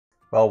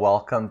Well,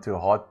 welcome to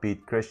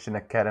Heartbeat Christian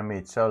Academy.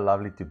 It's so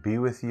lovely to be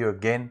with you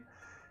again.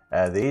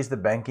 There's the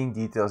banking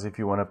details if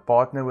you want to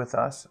partner with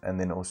us, and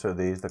then also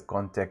there's the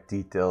contact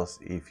details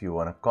if you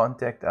want to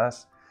contact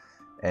us.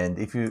 And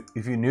if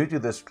you're new to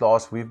this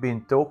class, we've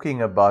been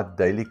talking about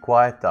daily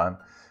quiet time,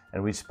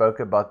 and we spoke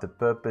about the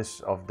purpose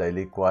of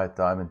daily quiet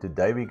time. And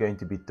today we're going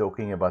to be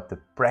talking about the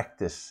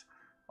practice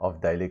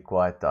of daily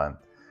quiet time.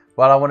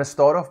 Well, I want to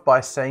start off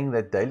by saying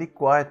that daily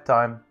quiet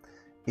time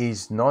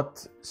is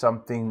not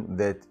something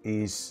that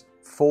is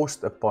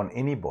forced upon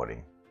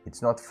anybody.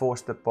 It's not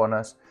forced upon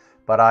us.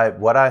 But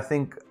what I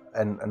think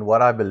and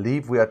what I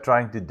believe we are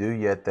trying to do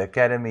here at the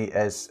Academy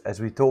as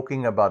we're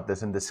talking about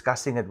this and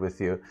discussing it with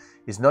you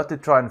is not to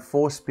try and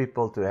force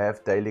people to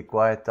have daily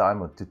quiet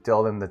time or to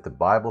tell them that the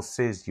Bible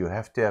says you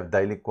have to have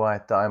daily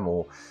quiet time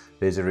or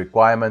there's a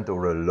requirement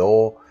or a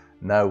law.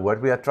 No,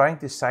 what we are trying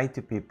to say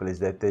to people is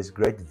that there's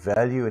great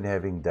value in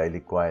having daily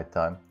quiet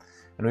time.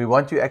 And we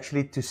want you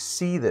actually to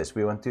see this.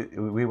 We want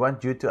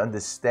you to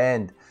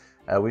understand.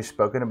 We've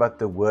spoken about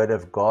the Word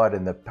of God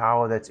and the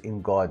power that's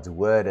in God's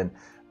Word. And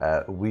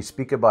we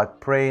speak about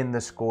prayer in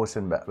this course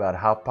and about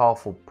how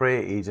powerful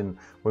prayer is. And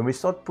when we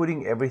start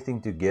putting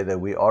everything together,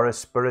 we are a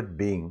spirit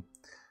being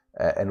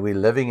and we're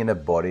living in a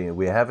body.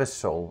 We have a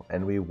soul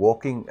and we're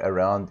walking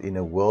around in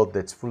a world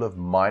that's full of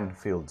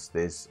minefields.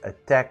 There's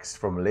attacks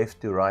from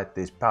left to right.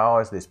 There's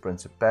powers, there's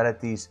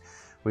principalities.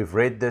 We've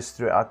read this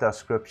throughout our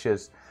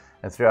scriptures.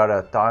 And throughout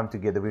our time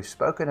together, we've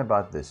spoken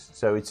about this.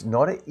 So it's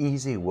not an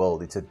easy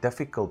world. It's a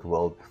difficult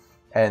world.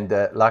 And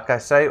like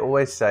I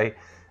always say,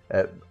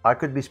 I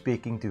could be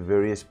speaking to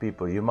various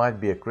people. You might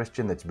be a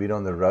Christian that's been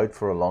on the road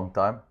for a long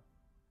time.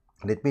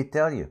 Let me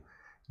tell you,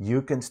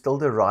 you can still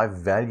derive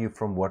value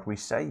from what we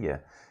say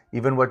here.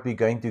 Even what we're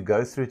going to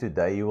go through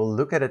today, you will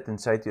look at it and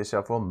say to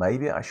yourself, well,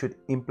 maybe I should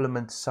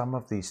implement some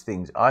of these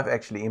things. I've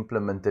actually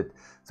implemented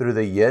through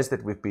the years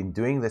that we've been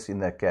doing this in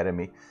the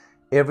Academy.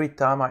 Every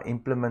time I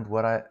implement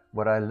what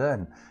I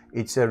learn,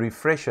 it's a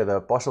refresher. The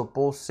Apostle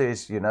Paul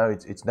says,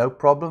 it's no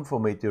problem for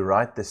me to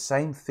write the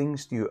same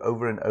things to you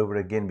over and over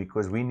again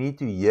because we need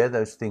to hear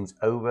those things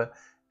over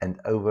and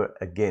over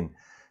again.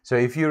 So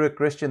if you're a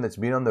Christian that's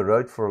been on the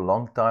road for a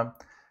long time,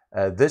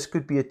 this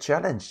could be a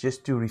challenge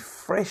just to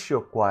refresh your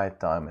quiet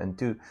time and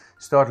to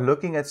start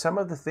looking at some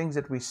of the things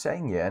that we're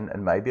saying here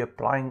and maybe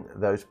applying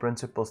those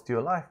principles to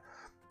your life.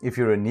 If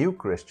you're a new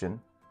Christian,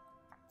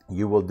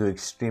 you will do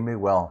extremely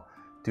well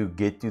to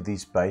get to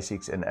these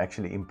basics and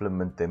actually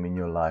implement them in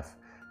your life.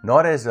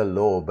 Not as a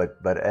law,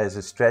 but as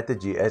a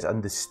strategy, as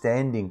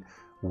understanding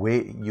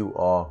where you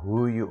are,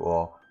 who you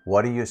are,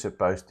 what are you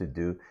supposed to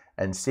do,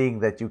 and seeing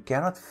that you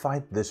cannot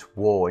fight this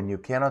war and you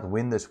cannot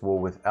win this war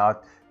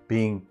without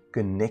being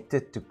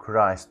connected to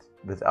Christ,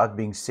 without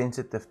being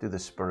sensitive to the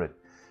Spirit.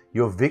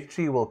 Your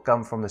victory will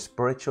come from the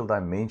spiritual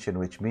dimension,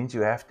 which means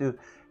you have to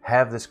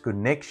have this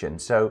connection.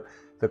 So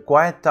the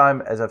quiet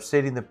time, as I've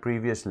said in the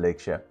previous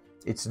lecture,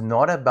 it's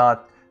not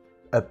about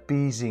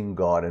appeasing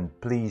God and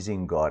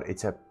pleasing God.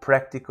 It's a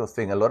practical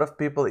thing. A lot of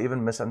people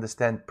even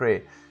misunderstand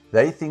prayer.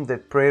 They think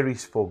that prayer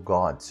is for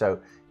God.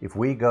 So if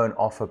we go and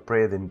offer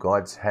prayer, then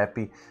God's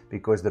happy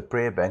because the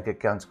prayer bank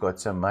account's got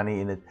some money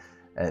in it.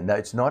 No,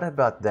 it's not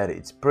about that.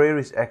 Prayer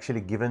is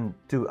actually given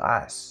to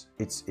us.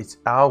 It's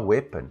our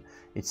weapon.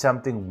 It's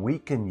something we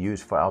can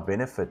use for our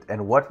benefit.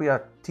 And what we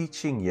are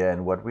teaching here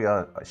and what we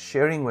are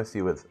sharing with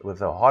you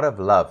with a heart of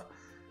love,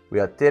 we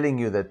are telling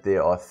you that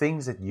there are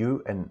things that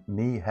you and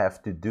me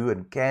have to do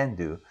and can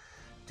do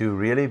to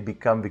really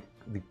become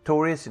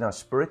victorious in our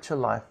spiritual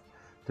life,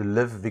 to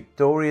live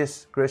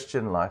victorious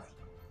Christian life.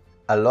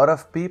 A lot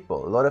of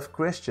people, a lot of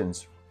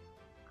Christians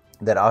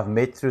that I've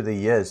met through the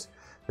years,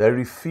 they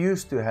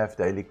refuse to have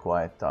daily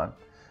quiet time,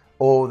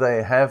 or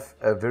they have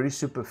a very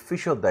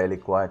superficial daily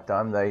quiet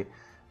time.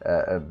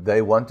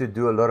 They want to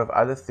do a lot of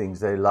other things.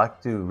 They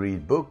like to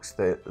read books.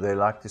 They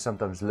like to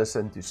sometimes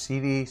listen to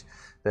CDs.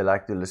 They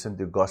like to listen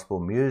to gospel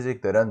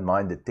music. They don't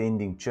mind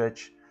attending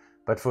church.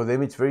 But for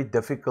them, it's very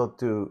difficult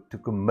to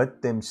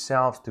commit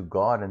themselves to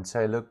God and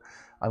say, look,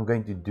 I'm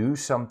going to do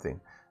something.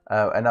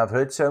 And I've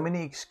heard so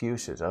many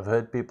excuses. I've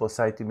heard people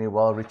say to me,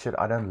 well, Richard,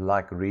 I don't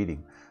like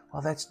reading.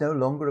 Well, that's no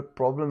longer a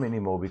problem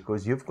anymore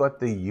because you've got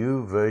the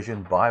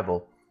YouVersion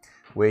Bible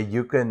where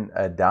you can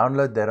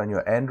download that on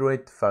your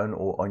Android phone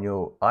or on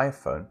your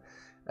iPhone.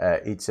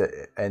 And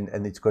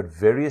it's got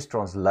various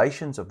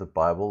translations of the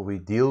Bible. We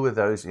deal with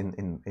those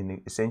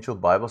in Essential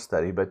Bible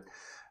Study, but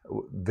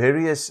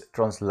various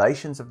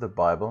translations of the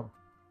Bible,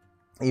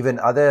 even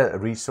other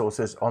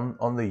resources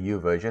on the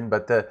YouVersion.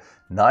 But the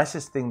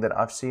nicest thing that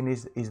I've seen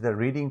is the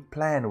reading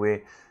plan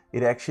where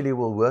it actually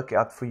will work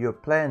out for your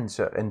plans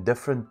and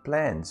different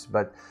plans.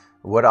 But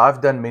what I've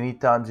done many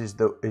times is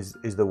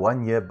the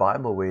 1 year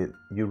Bible where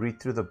you read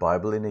through the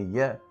Bible in a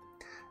year.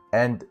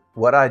 And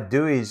what I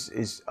do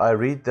is I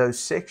read those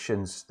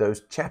sections,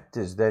 those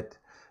chapters that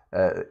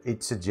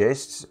it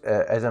suggests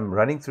as I'm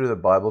running through the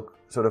Bible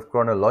sort of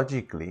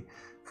chronologically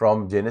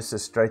from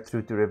Genesis straight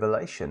through to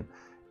Revelation.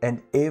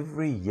 And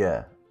every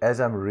year as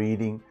I'm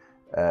reading,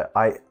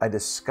 I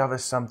discover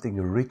something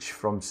rich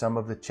from some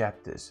of the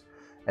chapters.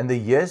 And the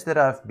years that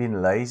I've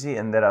been lazy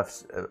and that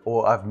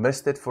I've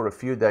missed it for a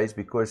few days,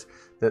 because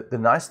the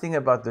nice thing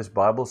about this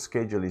Bible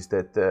schedule is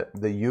that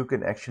the U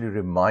can actually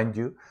remind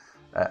you.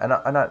 And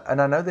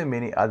I know there are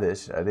many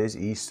others. There's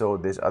Esau,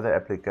 there's other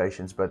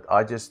applications, but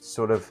I just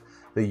sort of,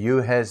 the U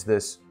has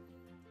this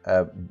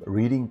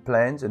reading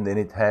plans, and then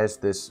it has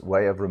this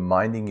way of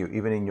reminding you,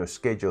 even in your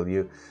schedule.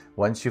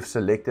 Once you've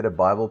selected a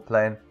Bible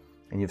plan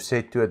and you've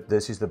said to it,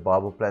 this is the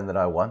Bible plan that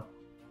I want,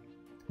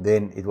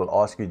 then it will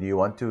ask you, do you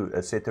want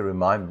to set a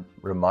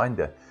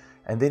reminder?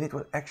 And then it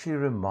will actually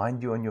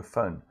remind you on your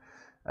phone.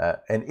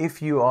 And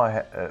if you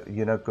are,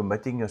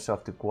 committing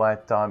yourself to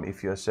quiet time,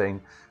 if you're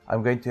saying,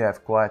 I'm going to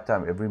have quiet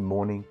time every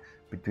morning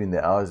between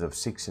the hours of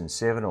 6 and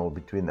 7, or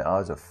between the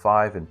hours of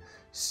 5 and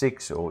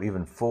 6, or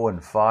even 4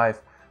 and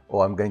 5,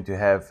 or I'm going to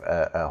have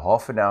a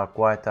half an hour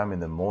quiet time in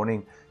the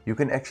morning, you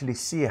can actually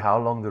see how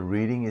long the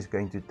reading is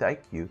going to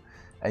take you,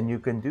 and you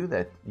can do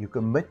that. You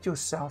commit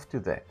yourself to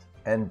that.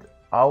 And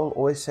I will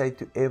always say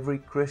to every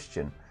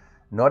Christian,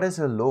 not as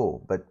a law,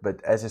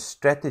 but as a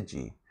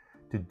strategy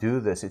to do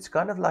this. It's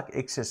kind of like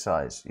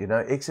exercise.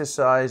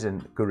 Exercise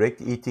and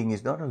correct eating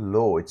is not a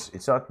law.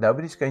 It's not,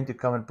 nobody's going to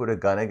come and put a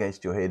gun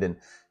against your head and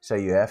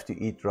say you have to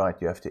eat right,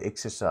 you have to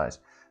exercise.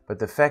 But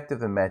the fact of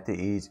the matter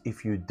is,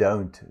 if you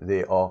don't,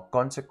 there are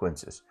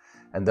consequences.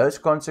 And those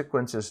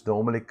consequences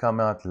normally come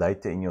out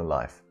later in your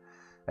life.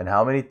 And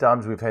how many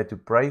times we've had to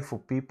pray for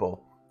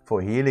people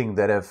for healing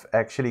that have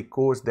actually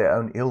caused their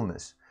own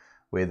illness,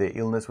 where their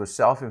illness was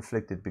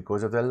self-inflicted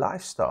because of their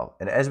lifestyle.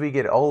 And as we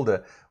get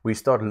older, we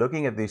start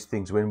looking at these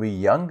things. When we're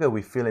younger,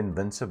 we feel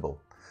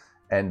invincible.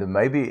 And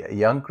maybe a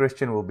young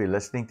Christian will be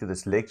listening to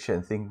this lecture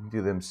and thinking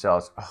to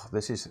themselves, oh,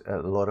 this is a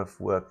lot of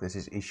work, this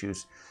is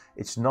issues.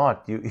 It's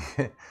not.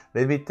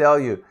 Let me tell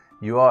you,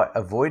 you are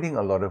avoiding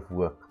a lot of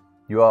work.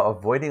 You are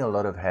avoiding a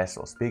lot of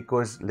hassles,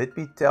 because let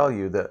me tell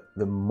you that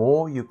the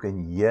more you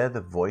can hear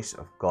the voice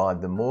of God,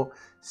 the more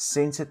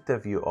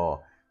sensitive you are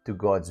to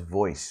God's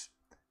voice,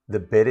 the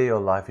better your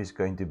life is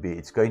going to be.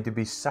 It's going to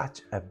be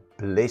such a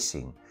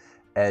blessing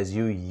as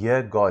you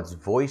hear God's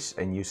voice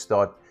and you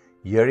start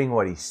hearing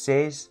what He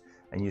says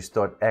and you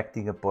start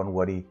acting upon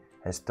what He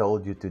has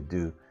told you to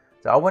do.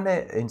 So I want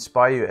to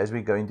inspire you as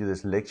we go into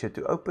this lecture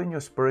to open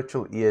your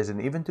spiritual ears,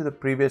 and even to the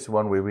previous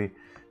one where we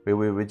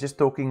were just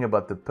talking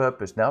about the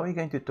purpose. Now we're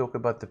going to talk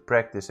about the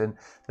practice, and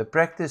the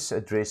practice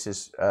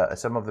addresses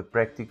some of the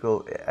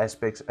practical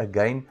aspects.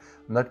 Again,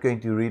 I'm not going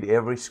to read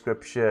every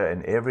scripture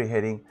and every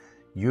heading.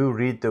 You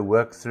read the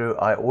work through.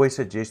 I always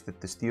suggest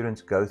that the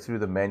students go through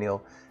the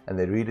manual and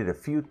they read it a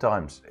few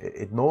times.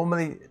 It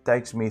normally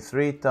takes me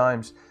 3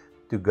 times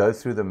to go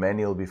through the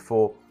manual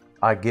before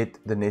I get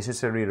the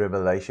necessary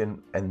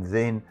revelation and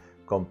then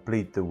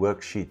complete the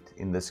worksheet.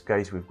 In this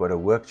case, we've got a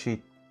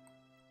worksheet.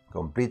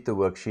 Complete the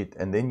worksheet,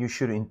 and then you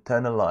should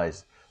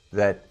internalize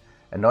that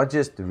and not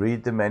just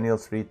read the manual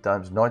 3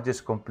 times, not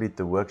just complete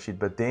the worksheet,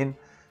 but then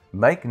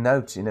make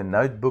notes in a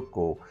notebook,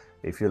 or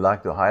if you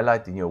like to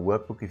highlight in your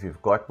workbook, if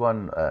you've got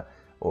one,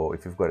 or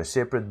if you've got a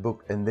separate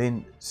book, and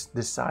then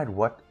decide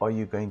what are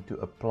you going to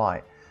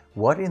apply.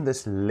 What in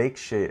this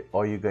lecture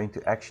are you going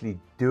to actually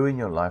do in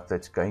your life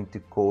that's going to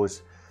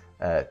cause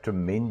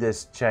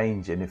tremendous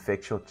change and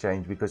effectual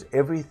change? Because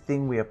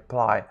everything we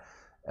apply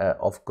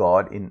of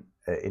God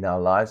in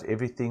our lives,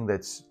 everything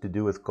that's to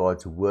do with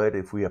God's Word,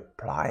 if we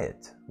apply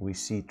it, we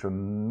see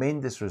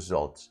tremendous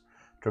results,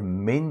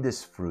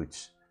 tremendous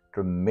fruits,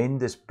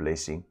 tremendous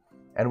blessing.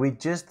 And we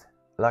just,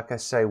 like I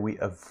say, we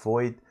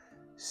avoid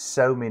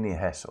so many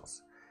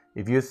hassles.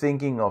 If you're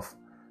thinking of,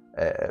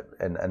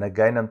 and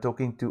again, I'm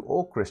talking to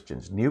all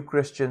Christians, new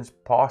Christians,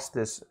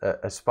 pastors,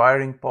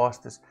 aspiring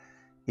pastors,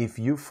 if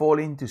you fall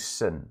into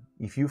sin,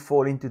 if you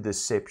fall into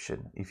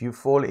deception, if you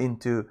fall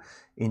into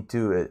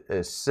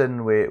a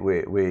sin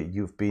where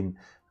you've been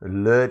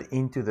lured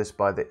into this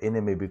by the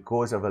enemy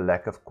because of a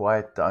lack of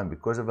quiet time,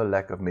 because of a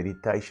lack of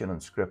meditation on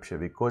Scripture,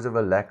 because of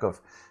a lack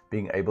of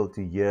being able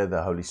to hear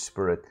the Holy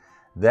Spirit,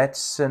 that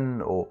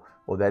sin or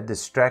that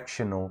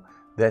distraction or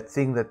that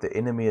thing that the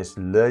enemy has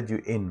lured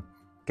you in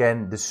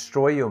can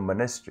destroy your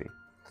ministry.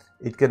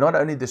 It can not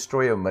only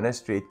destroy your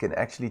ministry, it can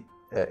actually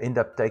end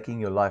up taking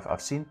your life.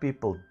 I've seen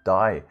people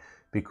die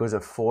because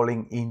of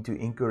falling into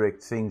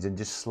incorrect things and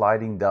just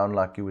sliding down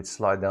like you would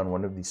slide down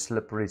one of these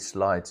slippery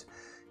slides.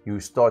 You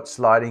start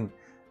sliding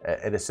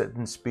at a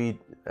certain speed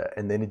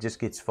and then it just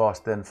gets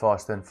faster and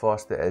faster and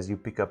faster as you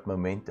pick up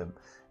momentum.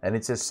 And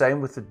it's the same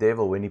with the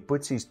devil. When he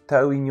puts his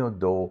toe in your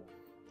door,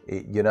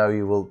 he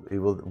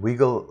will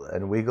wiggle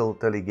and wiggle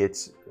till he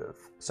gets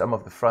some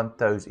of the front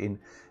toes in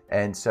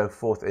and so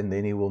forth, and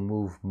then he will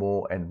move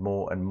more and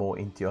more and more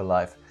into your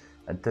life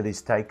until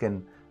he's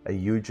taken a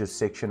huge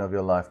section of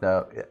your life.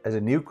 Now, as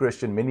a new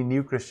Christian, many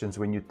new Christians,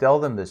 when you tell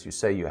them this, you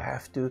say you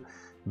have to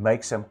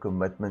make some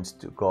commitments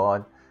to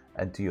God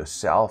and to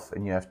yourself,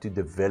 and you have to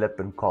develop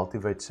and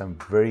cultivate some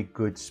very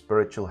good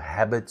spiritual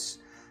habits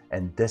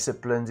and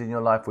disciplines in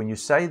your life. When you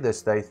say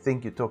this, they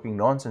think you're talking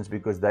nonsense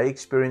because they're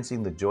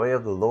experiencing the joy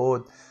of the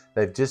Lord.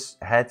 They've just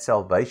had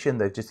salvation.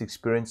 They've just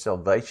experienced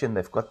salvation.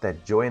 They've got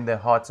that joy in their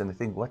hearts, and they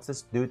think, what's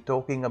this dude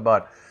talking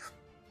about?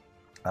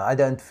 I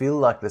don't feel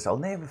like this. I'll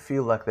never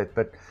feel like that.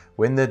 But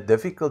when the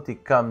difficulty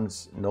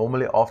comes,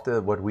 normally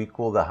after what we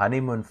call the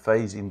honeymoon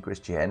phase in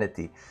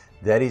Christianity,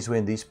 that is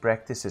when these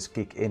practices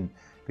kick in,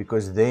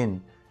 because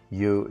then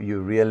you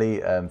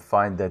really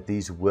find that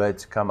these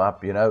words come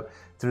up. You know,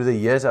 through the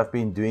years I've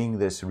been doing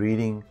this,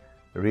 reading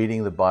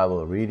the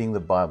Bible, reading the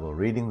Bible,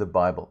 reading the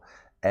Bible,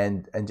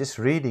 and just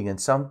reading. And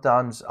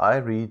sometimes I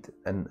read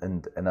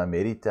and I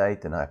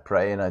meditate and I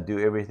pray and I do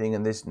everything,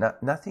 and there's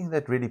nothing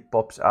that really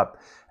pops up.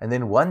 And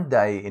then one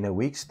day, in a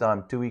week's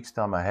time, 2 weeks'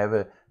 time, I have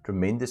a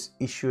tremendous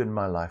issue in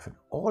my life, and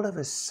all of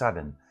a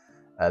sudden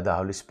the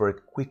Holy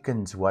Spirit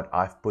quickens what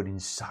I've put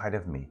inside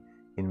of me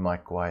in my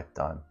quiet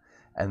time.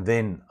 And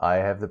then I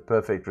have the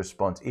perfect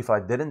response. If I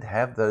didn't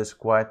have those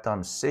quiet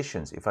time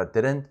sessions, if I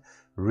didn't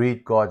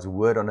read God's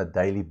word on a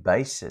daily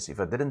basis, if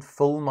I didn't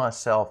fill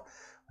myself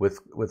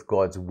with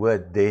God's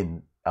word,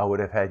 then I would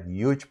have had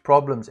huge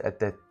problems at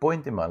that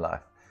point in my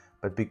life.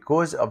 But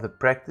because of the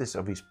practice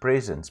of His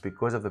presence,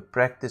 because of the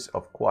practice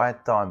of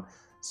quiet time,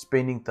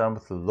 spending time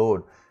with the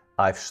Lord,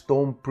 I've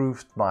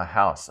storm-proofed my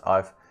house.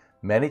 I've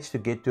managed to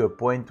get to a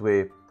point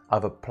where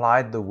I've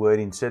applied the word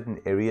in certain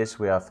areas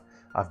where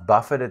I've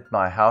buffeted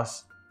my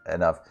house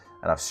and I've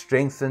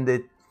strengthened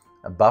it,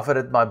 I've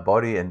buffeted my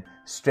body and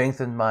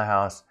strengthened my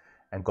house,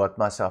 and got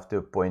myself to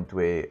a point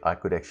where I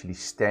could actually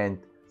stand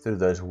through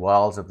those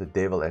wiles of the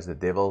devil as the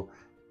devil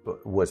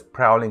was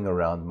prowling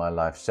around my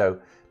life. So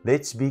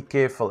let's be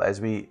careful as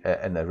we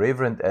and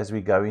reverent as we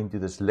go into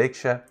this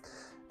lecture.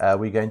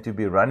 We're going to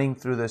be running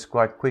through this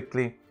quite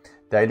quickly.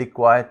 Daily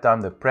quiet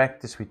time, the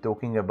practice we're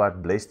talking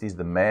about, blessed is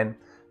the man,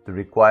 the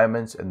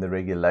requirements and the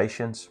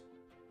regulations.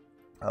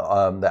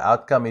 The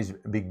outcome is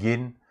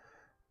begin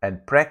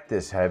and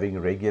practice having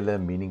regular,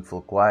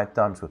 meaningful quiet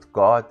times with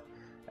God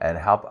and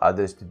help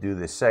others to do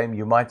the same.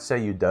 You might say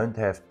you don't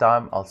have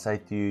time. I'll say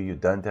to you, you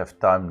don't have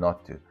time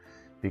not to,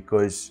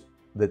 because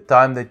the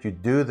time that you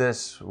do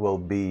this will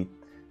be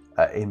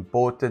an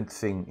important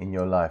thing in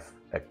your life,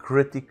 a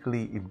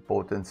critically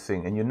important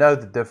thing. And you know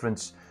the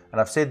difference,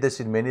 and I've said this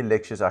in many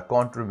lectures. I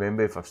can't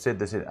remember if I've said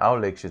this in our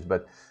lectures,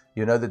 but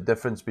you know the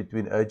difference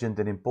between urgent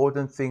and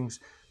important things.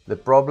 The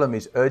problem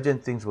is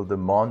urgent things will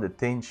demand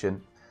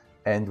attention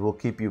and will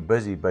keep you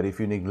busy. But if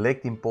you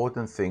neglect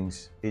important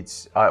things,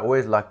 I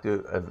always like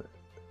to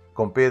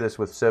compare this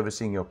with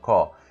servicing your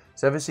car.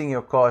 Servicing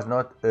your car is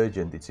not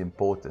urgent, it's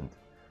important.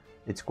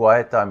 Its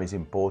quiet time is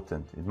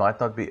important. It might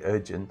not be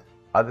urgent.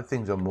 Other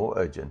things are more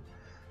urgent.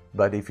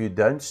 But if you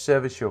don't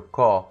service your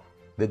car,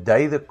 the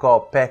day the car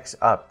packs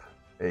up,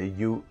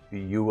 you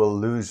will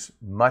lose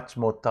much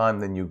more time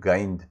than you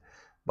gained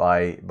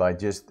by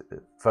just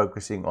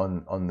focusing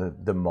on the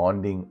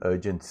demanding,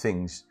 urgent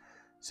things.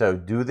 So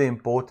do the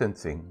important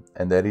thing,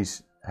 and that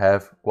is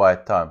have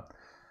quiet time.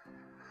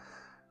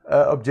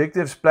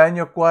 Objectives: plan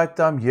your quiet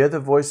time, hear the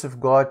voice of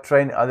God,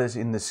 train others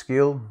in the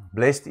skill.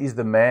 Blessed is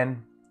the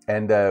man.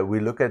 And we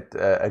look at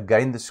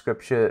again the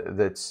scripture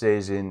that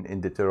says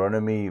in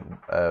Deuteronomy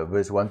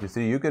verse 1 to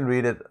 3. You can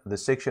read it. The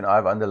section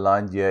I've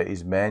underlined here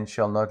is, man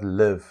shall not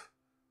live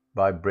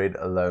by bread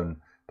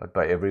alone, but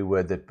by every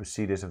word that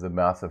proceeds of the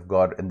mouth of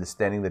God.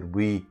 Understanding that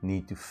we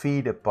need to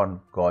feed upon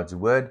God's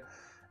word.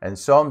 And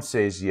Psalm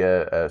says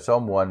here,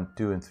 Psalm 1,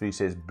 2 and 3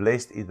 says,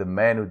 blessed is the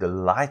man who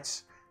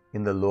delights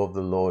in the law of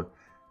the Lord,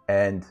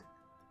 and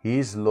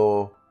his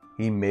law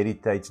he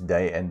meditates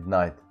day and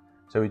night.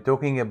 So we're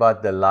talking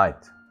about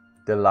delight.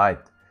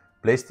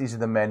 Blessed is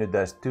the man who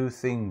does two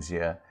things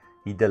here.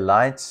 He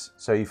delights,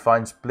 so he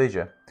finds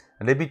pleasure.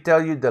 And let me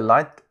tell you,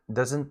 delight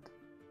doesn't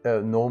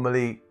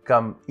normally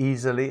come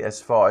easily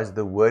as far as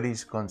the word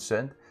is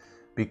concerned,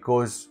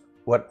 because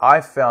what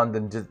I found,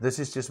 and this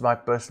is just my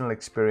personal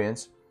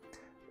experience,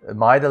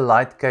 my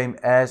delight came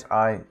as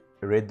I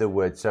read the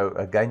word. So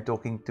again,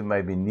 talking to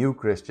maybe new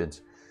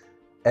Christians,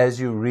 as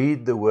you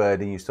read the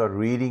word and you start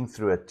reading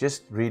through it,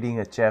 just reading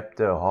a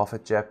chapter, half a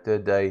chapter a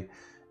day,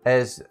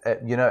 as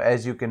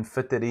you can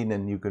fit it in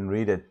and you can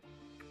read it,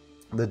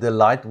 the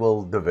delight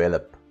will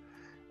develop.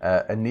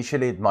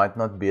 Initially, it might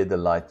not be a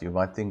delight. You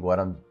might think, what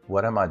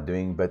am I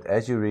doing? But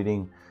as you're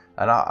reading,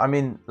 and I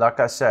mean, like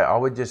I say, I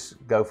would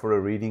just go for a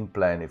reading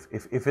plan.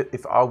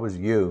 If I was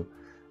you,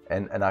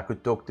 and I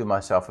could talk to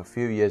myself a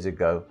few years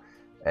ago,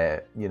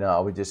 I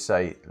would just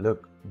say,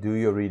 look, do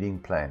your reading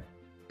plan.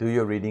 Do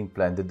your reading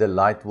plan. The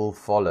delight will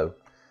follow,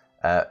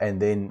 and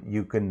then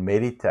you can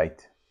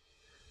meditate.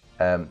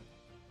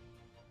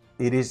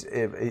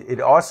 It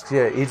asks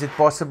here, is it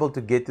possible to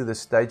get to the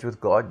stage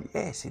with God?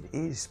 Yes, it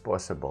is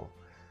possible.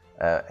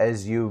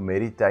 As you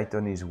meditate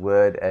on His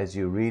word, as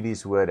you read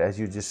His word, as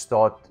you just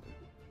start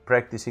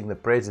practicing the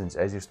presence,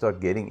 as you start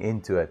getting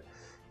into it,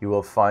 you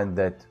will find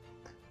that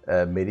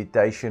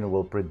meditation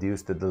will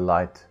produce the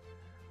delight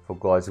for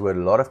God's word.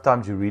 A lot of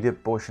times you read a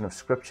portion of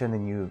scripture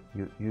and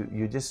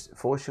you just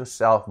force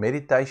yourself.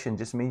 Meditation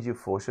just means you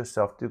force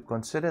yourself to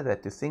consider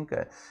that, to think.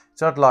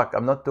 It's not like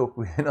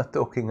we're not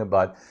talking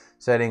about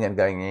sitting and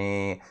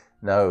going,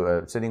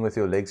 sitting with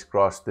your legs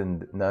crossed,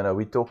 and no,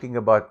 we're talking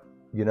about,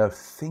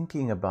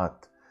 thinking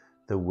about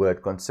the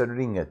word,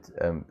 considering it.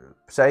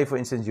 Say, for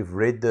instance, you've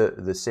read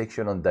the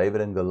section on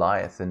David and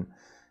Goliath,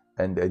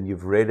 and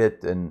you've read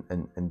it,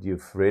 and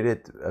you've read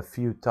it a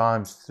few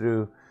times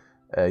through.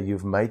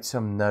 You've made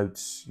some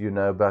notes,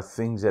 about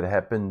things that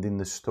happened in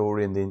the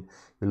story, and then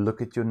you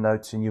look at your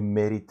notes and you're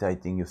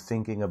meditating, you're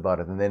thinking about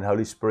it, and then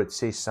Holy Spirit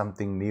says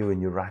something new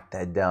and you write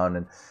that down,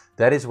 and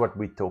that is what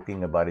we're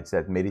talking about. It's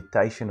that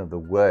meditation of the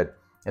word,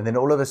 and then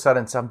all of a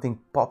sudden something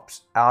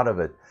pops out of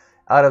it,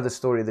 out of the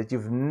story that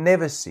you've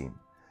never seen,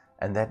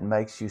 and that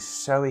makes you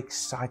so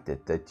excited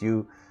that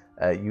you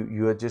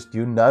are just,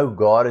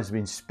 God has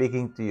been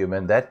speaking to you,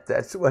 man.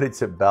 That's what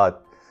it's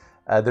about.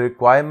 The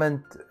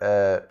requirement,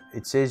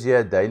 it says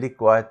here, daily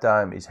quiet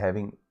time is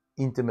having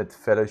intimate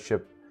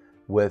fellowship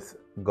with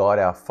God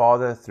our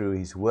Father through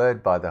His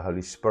Word by the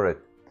Holy Spirit.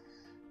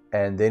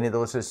 And then it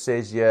also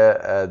says here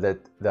that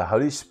the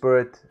Holy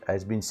Spirit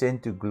has been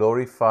sent to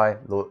glorify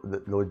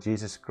Lord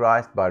Jesus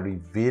Christ by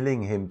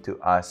revealing Him to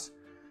us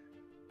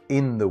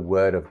in the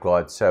Word of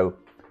God. So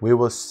we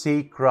will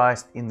see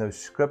Christ in those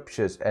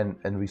scriptures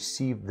and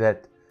receive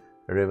that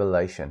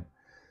revelation.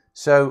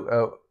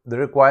 So the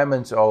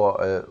requirements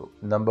are,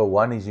 number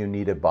one is you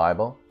need a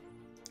Bible,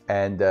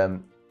 and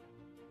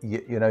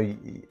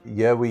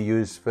here we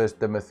use 1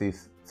 Timothy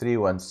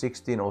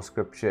 3:1-16. All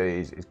scripture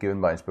is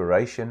given by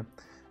inspiration,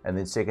 and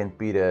then 2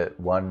 Peter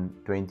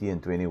 1:20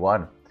 and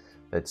 21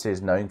 that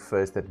says, knowing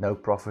first that no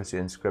prophecy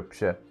in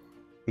scripture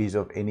is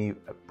of any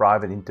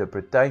private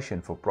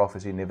interpretation, for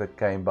prophecy never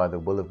came by the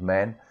will of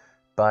man,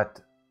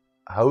 but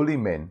holy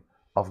men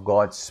of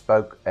God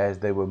spoke as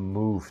they were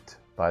moved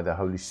by the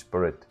Holy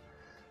Spirit.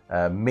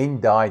 Men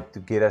died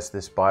to get us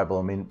this Bible.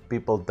 I mean,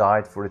 people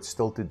died for it.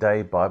 Still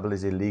today, Bible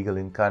is illegal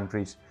in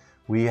countries.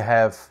 We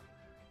have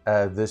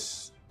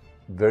this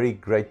very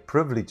great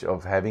privilege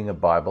of having a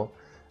Bible.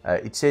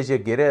 It says you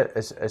get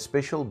a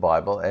special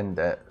Bible, and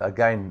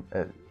again,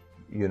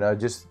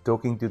 just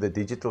talking to the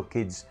digital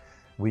kids,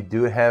 we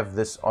do have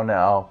this on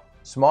our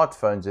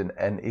smartphones,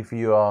 and if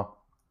you are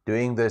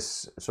doing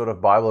this sort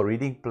of Bible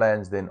reading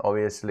plans, then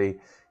obviously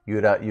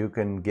you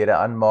can get an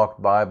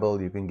unmarked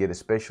Bible, you can get a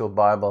special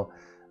Bible.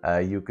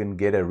 You can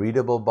get a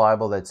readable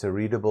Bible that's a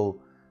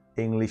readable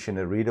English and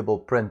a readable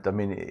print. I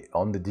mean,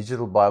 on the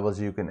digital Bibles,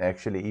 you can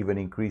actually even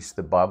increase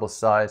the Bible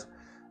size.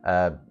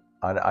 I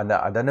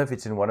don't know if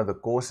it's in one of the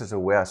courses or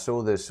where I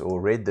saw this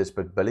or read this,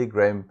 but Billy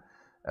Graham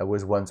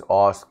was once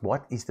asked,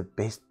 what is the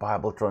best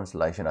Bible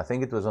translation? I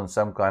think it was on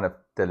some kind of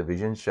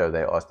television show.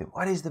 They asked him,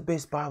 what is the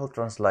best Bible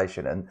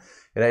translation? And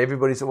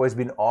everybody's always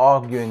been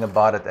arguing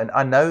about it. And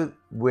I know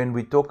when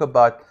we talk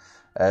about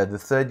the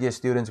third year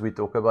students, we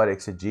talk about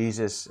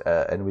exegesis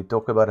and we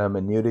talk about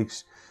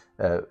hermeneutics,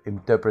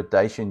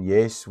 interpretation.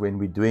 Yes, when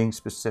we're doing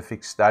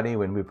specific study,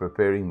 when we're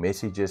preparing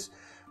messages,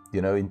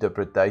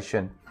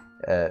 interpretation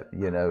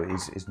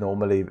is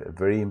normally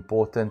very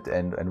important,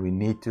 and we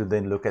need to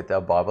then look at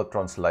our Bible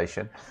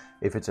translation.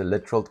 If it's a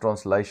literal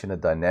translation, a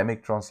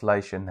dynamic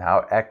translation,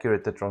 how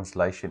accurate the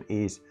translation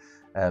is,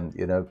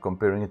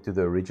 comparing it to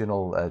the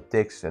original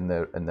text and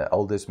the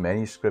oldest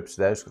manuscripts,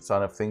 those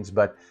kind of things.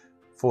 But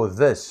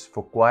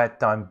for quiet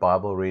time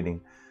Bible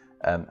reading,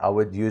 I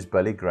would use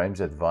Billy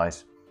Graham's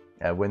advice.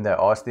 When they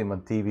asked him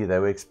on TV, they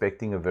were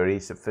expecting a very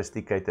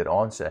sophisticated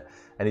answer.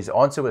 And his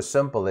answer was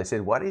simple. They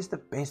said, what is the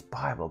best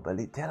Bible,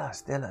 Billy? Tell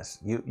us.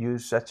 You're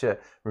such a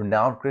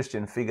renowned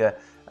Christian figure.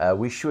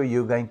 We're sure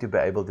you're going to be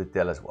able to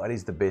tell us what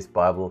is the best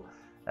Bible.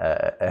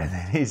 And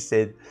then he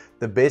said,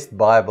 the best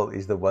Bible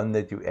is the one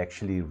that you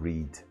actually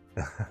read.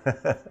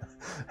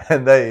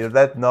 And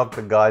that knocked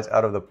the guys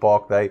out of the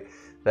park.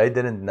 They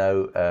didn't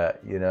know,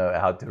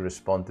 how to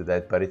respond to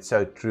that, but it's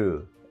so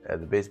true.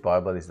 The best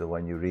Bible is the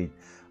one you read.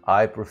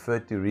 I prefer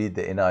to read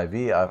the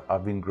NIV.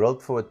 I've been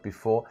grilled for it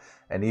before,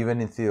 and even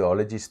in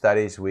theology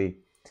studies, we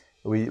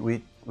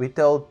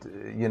told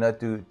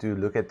to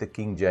look at the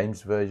King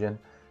James version,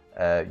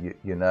 and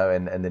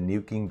the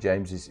New King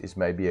James is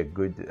maybe a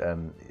good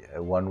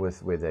one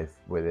where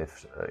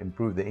they've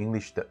improved the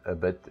English a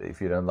bit.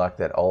 If you don't like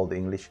that old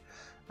English.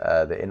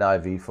 The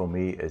NIV for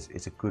me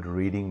is a good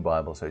reading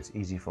Bible, so it's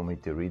easy for me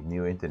to read.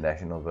 New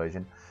International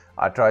Version.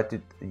 I try to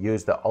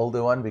use the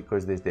older one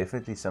because there's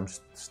definitely some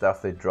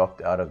stuff that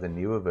dropped out of the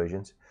newer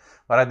versions.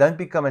 But I don't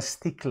become a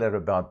stickler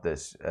about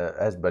this.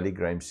 As Billy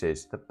Graham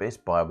says, the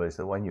best Bible is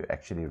the one you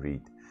actually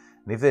read.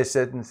 And if there's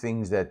certain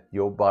things that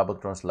your Bible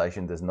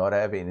translation does not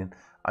have in it,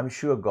 I'm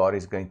sure God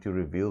is going to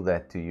reveal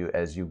that to you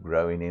as you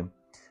grow in Him.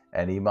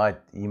 And He might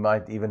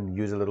even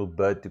use a little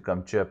bird to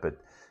come chirp it.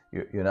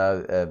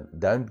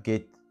 Don't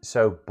get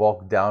so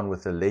bogged down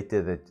with a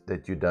letter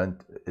that you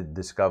don't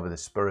discover the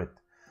Spirit,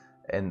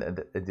 and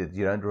that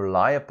you don't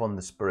rely upon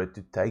the Spirit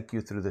to take you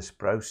through this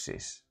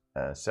process.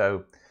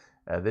 So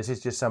this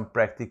is just some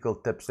practical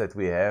tips that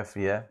we have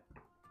here.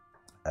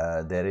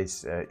 That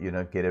is,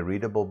 get a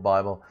readable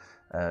Bible,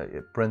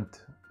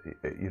 print,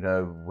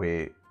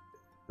 where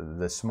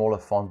the smaller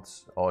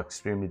fonts are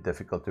extremely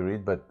difficult to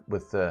read, but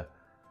with the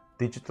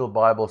digital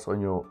Bibles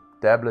on your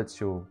tablets,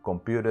 your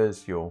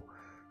computers, your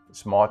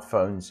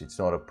smartphones, it's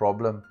not a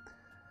problem.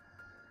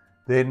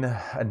 Then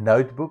a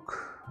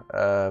notebook.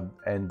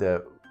 and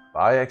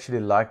I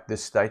actually like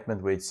this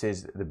statement where it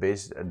says the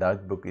best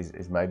notebook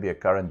is maybe a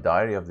current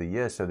diary of the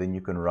year, so then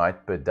you can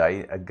write per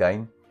day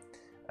again.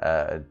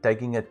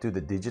 Taking it to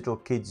the digital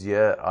kids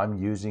here, I'm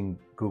using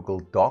Google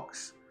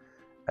Docs.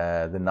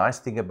 The nice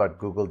thing about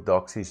Google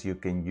Docs is you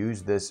can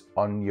use this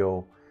on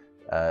your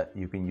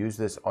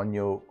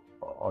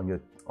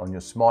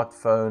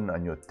smartphone,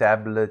 on your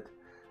tablet.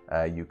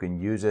 You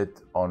can use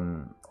it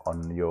on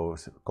your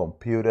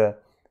computer.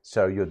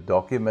 So your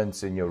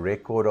documents and your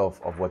record of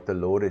what the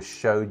Lord has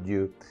showed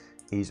you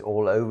is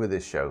all over the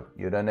show.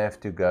 You don't have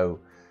to go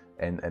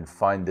and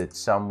find it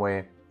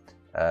somewhere.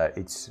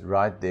 It's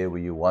right there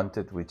where you want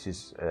it, which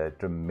is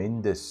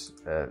tremendous,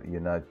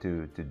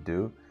 to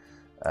do.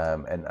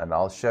 And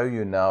I'll show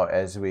you now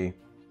as we,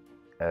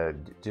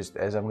 just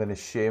as I'm going to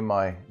share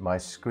my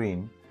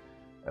screen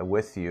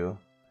with you,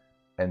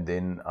 and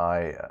then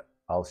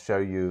I'll show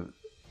you,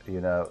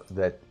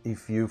 that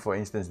if you, for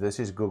instance, this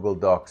is Google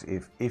Docs.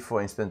 If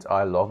for instance,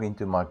 I log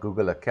into my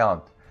Google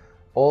account,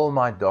 all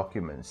my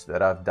documents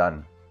that I've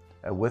done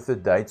with the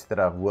dates that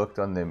I've worked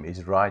on them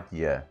is right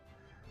here.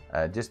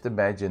 Just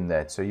imagine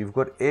that. So you've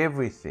got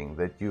everything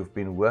that you've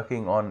been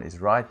working on is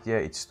right here.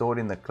 It's stored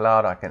in the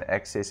cloud. I can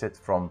access it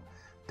from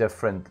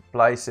different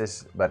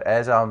places. But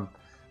as I'm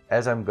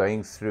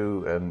going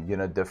through,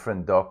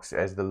 different docs,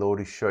 as the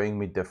Lord is showing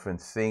me different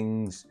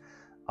things,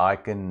 I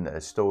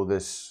can store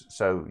this.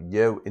 So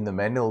here in the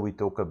manual, we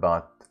talk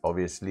about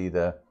obviously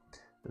the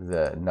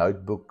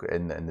notebook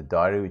and the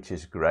diary, which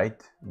is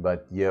great.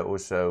 But here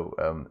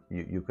also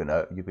you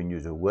can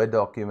use a Word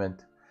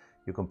document.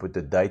 You can put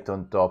the date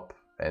on top,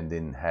 and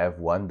then have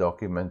one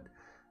document.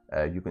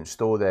 You can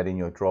store that in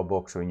your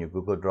Dropbox or in your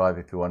Google Drive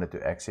if you wanted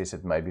to access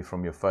it maybe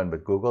from your phone.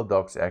 But Google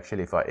Docs,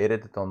 actually, if I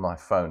edit it on my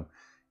phone,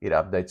 it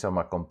updates on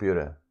my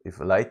computer. If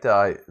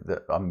later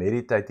I'm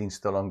meditating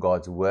still on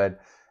God's Word,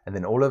 and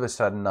then all of a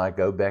sudden I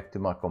go back to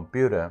my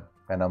computer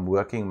and I'm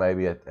working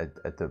maybe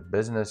at the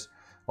business,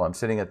 or I'm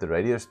sitting at the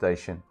radio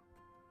station,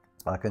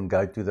 I can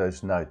go to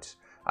those notes.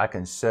 I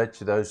can search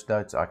those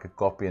notes. I could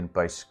copy and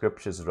paste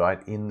scriptures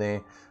right in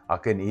there. I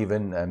can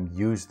even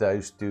use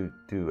those to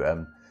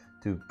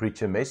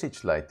preach a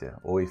message later.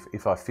 Or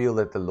if I feel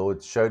that the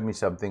Lord showed me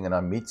something and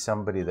I meet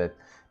somebody that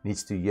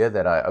needs to hear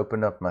that, I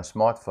open up my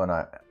smartphone,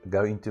 I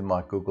go into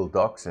my Google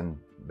Docs, and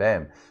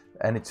bam,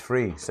 and it's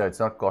free. So it's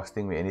not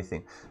costing me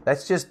anything.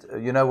 That's just,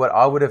 what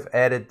I would have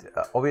added.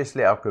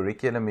 Obviously, our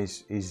curriculum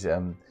is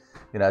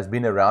has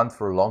been around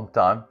for a long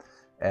time.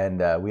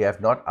 And we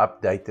have not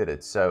updated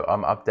it. So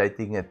I'm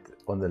updating it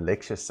on the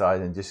lecture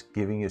side and just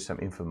giving you some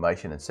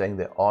information and saying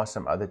there are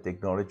some other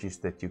technologies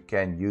that you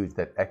can use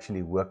that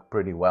actually work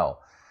pretty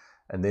well.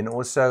 And then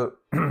also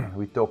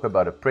we talk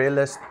about a prayer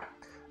list.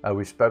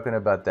 We've spoken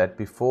about that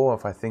before.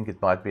 If I think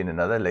it might be in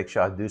another lecture.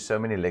 I do so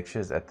many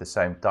lectures at the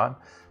same time.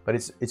 But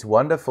it's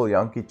wonderful.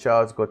 Yankee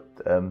Child's got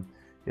the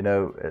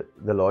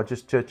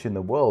largest church in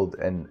the world,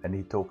 and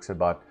he talks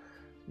about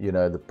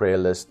the prayer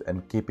list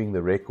and keeping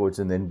the records,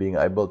 and then being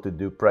able to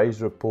do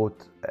praise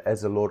report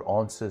as the Lord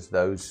answers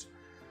those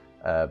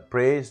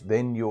prayers.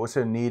 Then you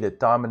also need a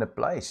time and a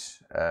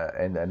place.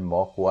 And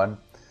Mark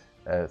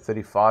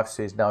 1:35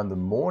 says, "Now in the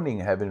morning,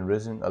 having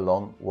risen a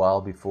long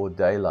while before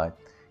daylight,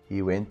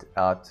 he went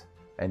out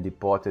and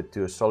departed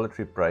to a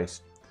solitary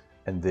place,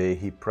 and there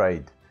he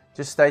prayed."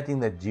 Just stating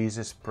that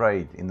Jesus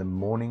prayed in the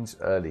mornings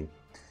early.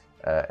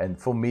 And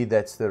for me,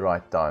 that's the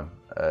right time.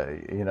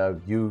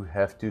 You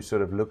have to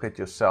sort of look at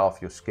yourself,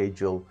 your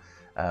schedule,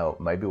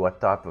 maybe what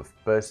type of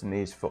person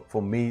is.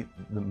 For me,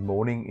 the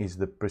morning is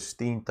the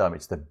pristine time.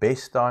 It's the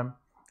best time.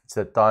 It's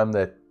the time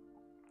that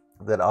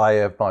I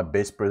have my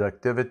best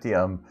productivity.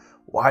 I'm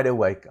wide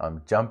awake.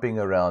 I'm jumping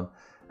around.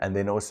 And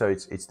then also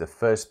it's the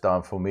first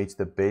time. For me, it's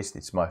the best.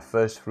 It's my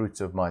first fruits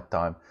of my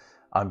time.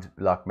 I'm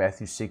like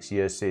Matthew 6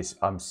 here says,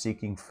 I'm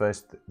seeking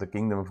first the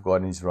kingdom of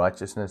God and his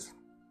righteousness.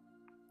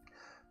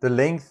 The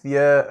length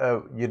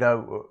here,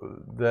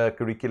 the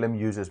curriculum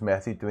uses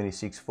Matthew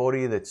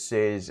 26:40 that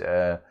says,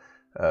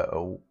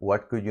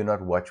 what could you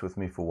not watch with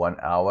me for 1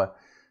 hour?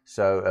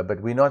 So,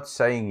 but we're not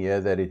saying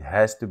here that it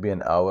has to be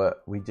an hour.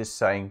 We're just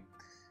saying,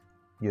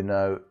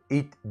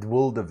 it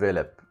will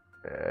develop.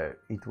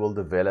 It will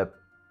develop.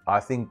 I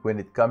think when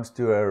it comes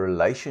to a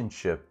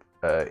relationship,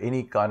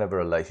 any kind of a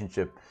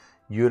relationship,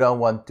 you don't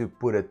want to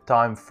put a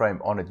time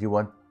frame on it. You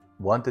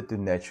want it to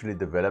naturally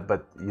develop.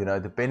 But,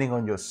 depending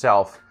on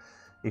yourself,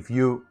 if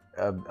you,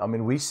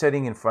 we're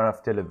sitting in front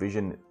of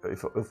television.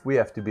 If we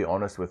have to be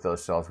honest with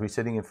ourselves, we're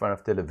sitting in front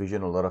of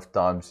television a lot of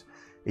times.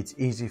 It's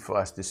easy for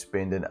us to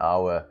spend an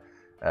hour.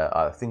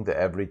 I think the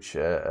average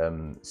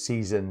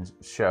season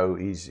show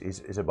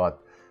is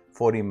about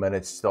 40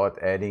 minutes. Start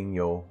adding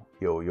your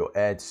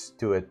ads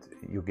to it,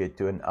 you get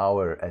to an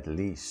hour at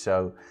least.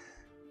 So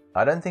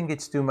I don't think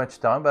it's too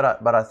much time,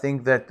 but I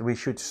think that we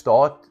should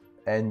start.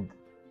 And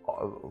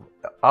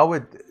I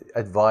would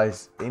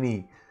advise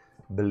any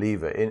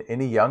believer,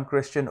 any young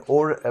Christian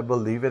or a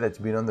believer that's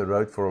been on the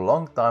road for a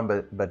long time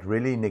but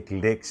really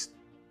neglects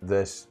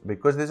this,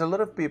 because there's a lot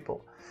of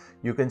people,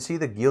 you can see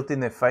the guilt in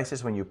their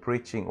faces when you're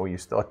preaching or you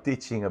start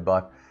teaching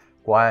about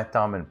quiet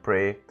time and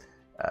prayer.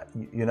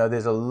 You know,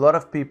 there's a lot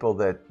of people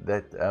that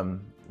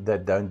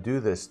don't do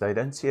this. They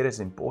don't see it as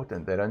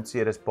important. They don't see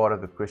it as part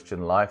of the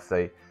Christian life.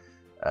 They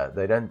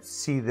don't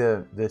see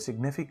the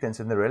significance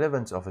and the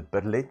relevance of it.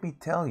 But let me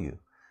tell you,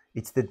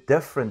 it's the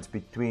difference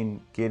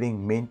between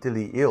getting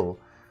mentally ill.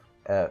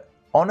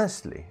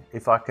 Honestly,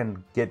 if I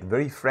can get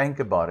very frank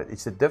about it,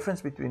 it's the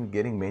difference between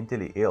getting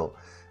mentally ill.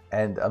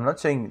 And I'm not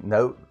saying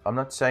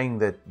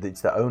that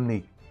it's the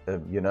only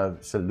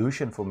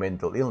solution for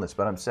mental illness,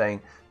 but I'm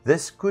saying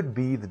this could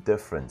be the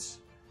difference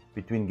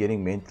between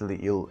getting mentally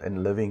ill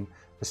and living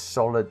a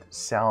solid,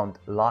 sound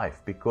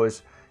life.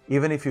 Because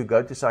even if you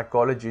go to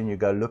psychology and you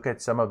go look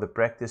at some of the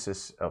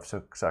practices of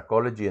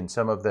psychology and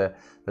some of the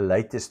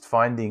latest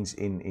findings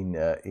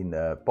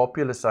in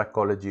popular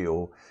psychology,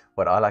 or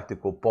what I like to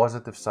call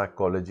positive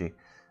psychology,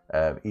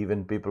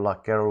 even people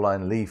like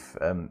Caroline Leaf,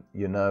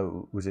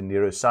 who's a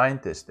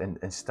neuroscientist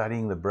and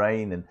studying the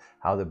brain and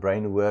how the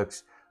brain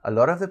works. A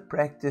lot of the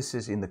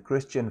practices in the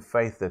Christian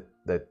faith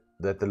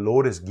that the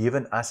Lord has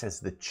given us as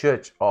the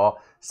church are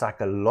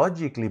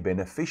psychologically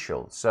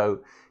beneficial. So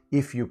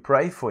if you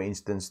pray, for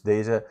instance,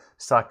 there's a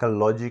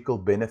psychological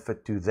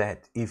benefit to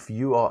that. If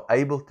you are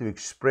able to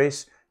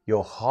express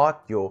your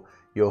heart, your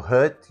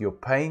hurt, your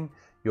pain,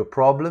 your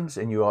problems,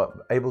 and you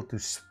are able to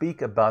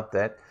speak about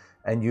that,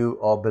 and you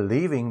are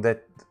believing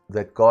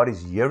that God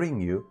is hearing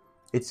you,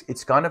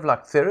 it's kind of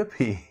like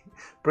therapy.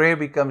 Prayer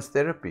becomes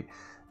therapy.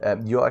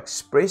 You are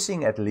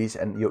expressing at least,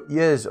 and your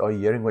ears are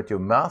hearing what your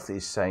mouth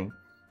is saying,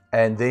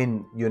 and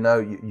then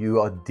you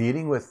are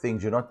dealing with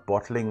things. You're not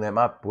bottling them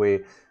up,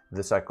 where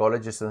the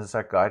psychologist and the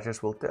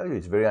psychiatrist will tell you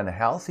it's very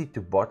unhealthy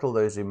to bottle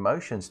those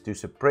emotions, to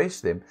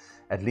suppress them.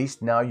 At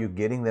least now you're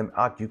getting them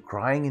out. You're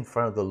crying in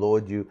front of the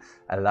Lord. You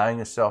allowing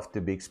yourself to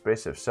be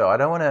expressive. So I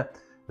don't want to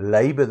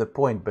labor the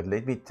point, but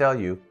let me tell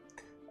you,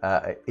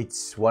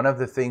 it's one of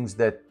the things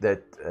that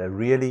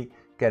really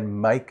can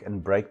make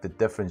and break the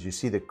difference. You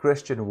see the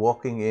Christian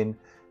walking in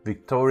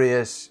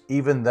victorious,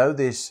 even though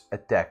there's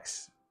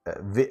attacks,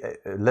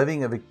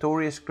 living a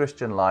victorious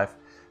Christian life,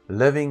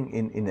 living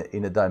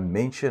in a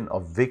dimension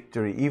of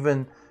victory.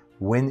 Even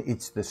when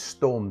it's the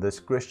storm, this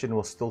Christian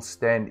will still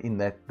stand in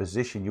that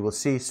position. You will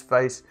see his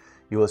face,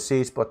 you will see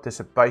his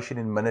participation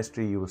in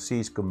ministry, you will see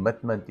his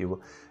commitment,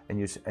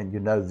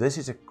 this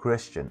is a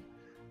Christian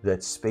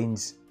that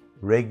spends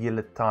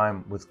regular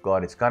time with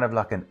God. It's kind of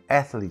like an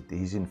athlete.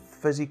 He's in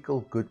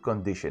physical good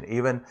condition.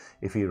 Even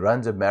if he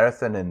runs a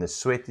marathon and the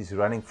sweat is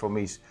running from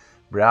his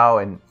brow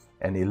and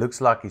he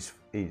looks like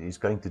he's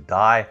going to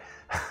die,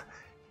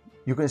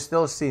 you can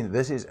still see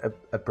this is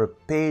a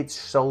prepared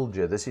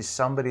soldier. This is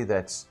somebody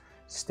that's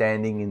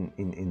standing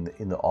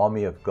in the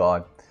army of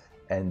God.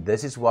 And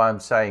this is why I'm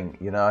saying,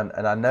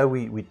 and I know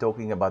we're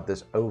talking about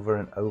this over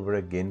and over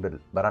again,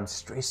 but I'm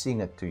stressing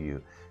it to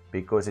you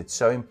because it's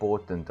so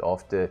important.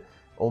 After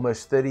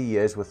almost 30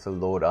 years with the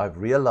Lord, I've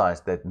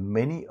realized that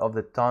many of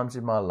the times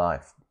in my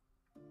life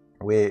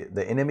where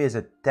the enemy has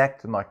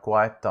attacked my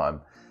quiet time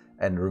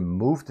and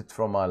removed it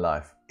from my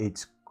life,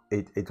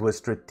 it was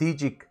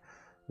strategic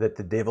that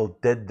the devil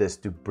did this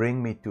to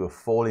bring me to a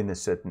fall in a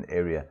certain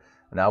area.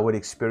 And I would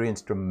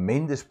experience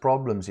tremendous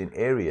problems in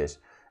areas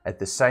at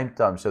the same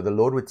time. So the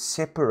Lord would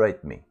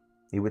separate me.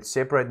 He would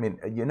separate me.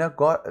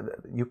 God,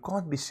 you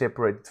can't be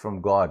separated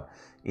from God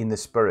in the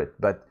spirit,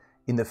 but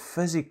in the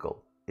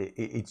physical,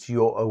 it's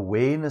your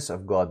awareness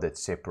of God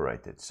that's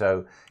separated.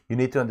 So you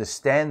need to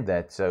understand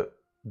that. So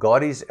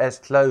God is as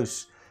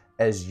close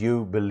as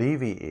you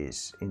believe He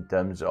is in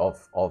terms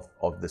of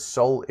the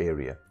soul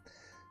area.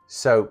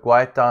 So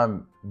quiet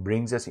time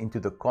brings us into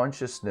the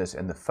consciousness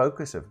and the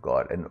focus of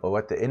God. And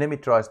what the enemy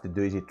tries to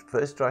do is it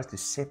first tries to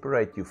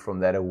separate you from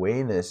that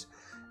awareness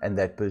and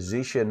that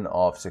position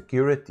of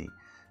security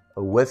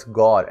with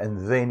God,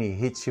 and then he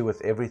hits you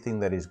with everything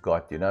that he's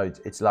got.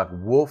 It's like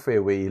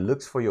warfare, where he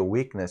looks for your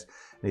weakness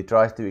and he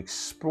tries to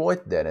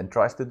exploit that and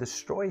tries to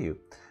destroy you.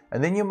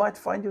 And then you might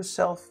find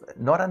yourself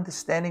not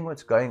understanding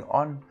what's going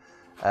on,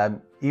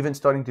 even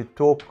starting to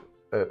talk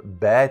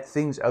bad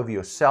things over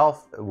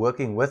yourself,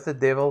 working with the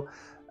devil,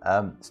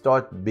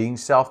 start being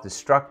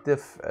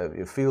self-destructive,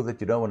 you feel that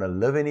you don't want to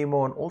live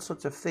anymore, and all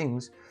sorts of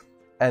things.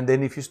 And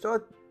then if you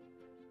start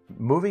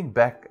moving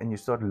back and you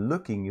start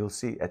looking, you'll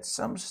see at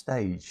some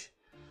stage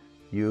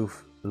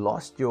you've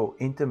lost your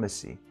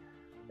intimacy,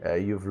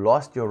 you've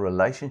lost your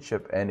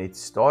relationship, and it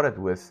started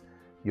with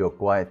your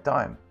quiet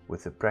time,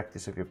 with the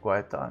practice of your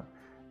quiet time.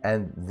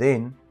 And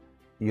then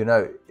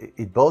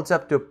it builds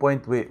up to a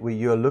point where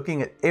you're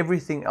looking at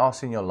everything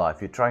else in your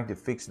life. You're trying to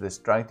fix this,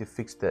 trying to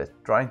fix that,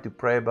 trying to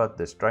pray about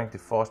this, trying to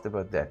fast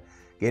about that,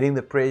 getting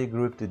the prayer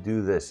group to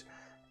do this.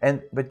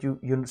 But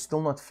you're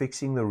still not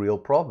fixing the real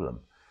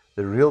problem.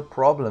 The real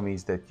problem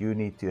is that you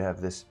need to have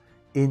this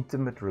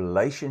intimate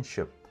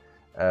relationship.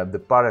 The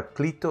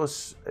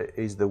parakletos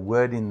is the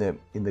word in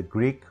the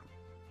Greek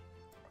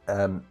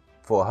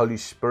for Holy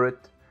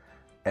Spirit,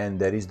 and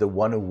that is the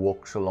one who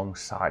walks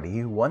alongside.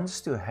 He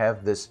wants to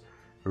have this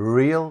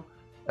real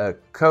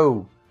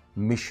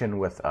co-mission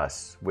with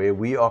us, where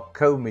we are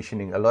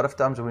co-missioning. A lot of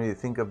times when you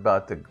think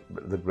about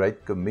the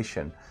Great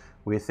Commission,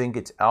 we think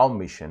it's our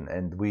mission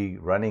and we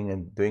running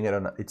and doing it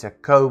it's a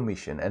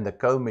co-mission, and the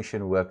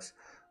co-mission works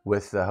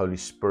with the Holy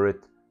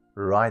Spirit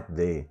right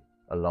there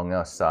along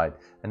our side.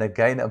 And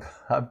again,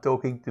 I'm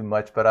talking too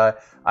much, but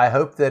I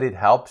hope that it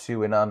helps you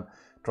when I'm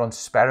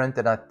transparent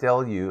and I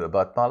tell you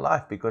about my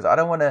life, because I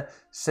don't want to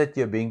sit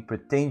here being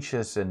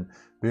pretentious and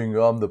being,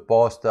 I'm the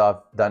pastor,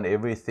 I've done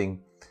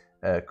everything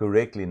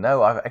correctly.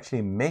 No, I've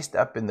actually messed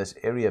up in this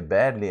area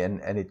badly,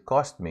 and it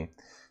cost me.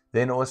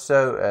 Then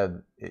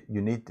also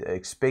you need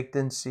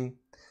expectancy,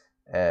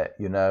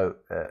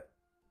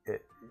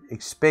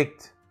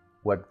 expect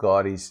what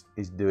God is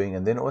doing.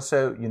 And then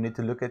also you need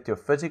to look at your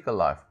physical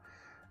life.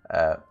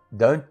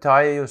 Don't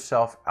tire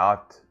yourself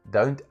out,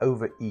 don't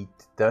overeat,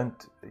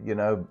 don't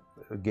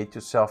get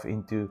yourself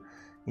into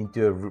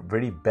a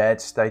very bad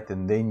state,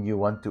 and then you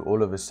want to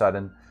all of a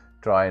sudden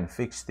try and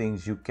fix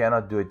things. You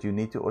cannot do it. You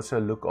need to also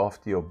look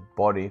after your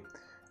body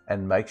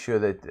and make sure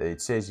that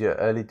it says you're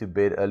early to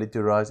bed, early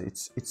to rise.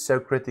 It's so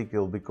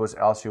critical, because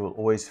else you will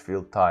always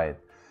feel tired.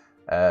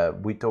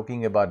 We're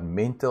talking about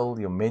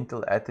your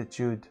mental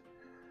attitude,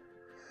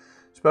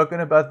 spoken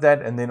about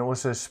that. And then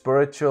also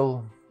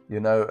spiritual,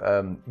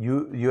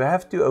 you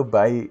have to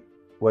obey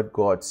what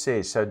God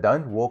says. So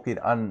don't walk in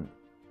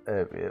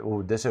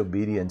or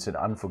disobedience and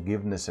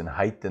unforgiveness and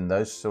hate and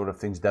those sort of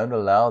things. Don't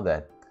allow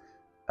that.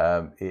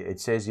 It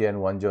says here in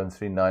 1 John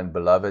 3:9,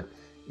 beloved,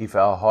 if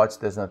our hearts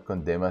does not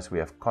condemn us, we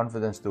have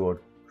confidence toward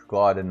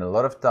God. And a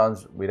lot of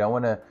times we don't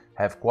want to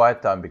have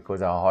quiet time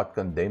because our heart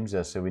condemns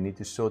us. So we need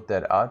to sort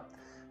that out.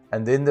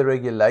 And then the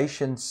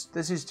regulations,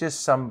 this is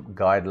just some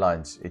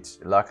guidelines. It's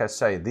like I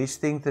say, these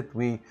things that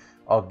we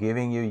are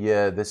giving you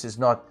here, this is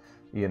not,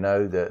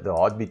 the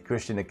Heartbeat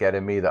Christian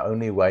Academy, the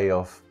only way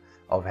of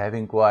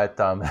having quiet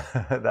time,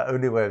 the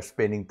only way of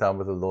spending time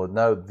with the Lord.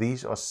 No,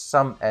 these are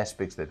some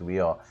aspects that we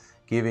are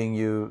giving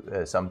you,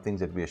 some things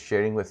that we are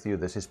sharing with you.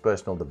 This is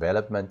personal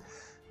development.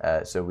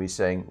 So we're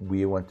saying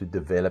we want to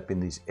develop in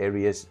these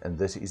areas, and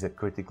this is a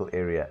critical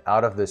area.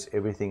 Out of this,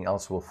 everything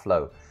else will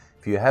flow.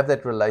 If you have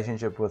that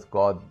relationship with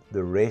God,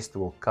 the rest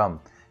will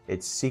come.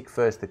 It's seek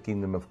first the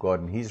kingdom of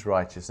God and His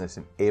righteousness,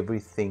 and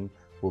everything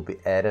will be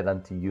added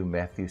unto you.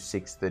 Matthew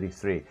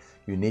 6:33.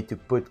 You need to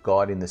put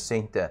God in the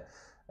center,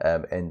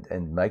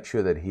 and make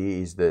sure that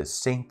He is the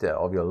center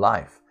of your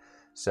life,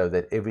 so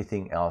that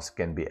everything else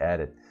can be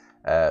added.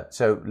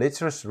 So let's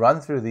just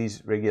run through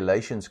these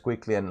regulations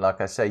quickly. And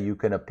like I say, you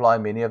can apply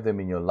many of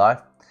them in your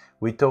life.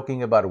 We're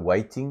talking about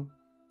waiting,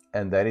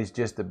 and that is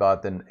just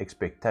about an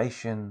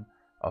expectation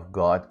of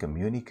God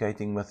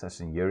communicating with us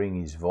and hearing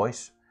His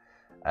voice.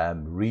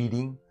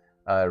 Reading.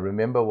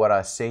 Remember what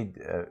I said,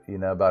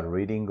 about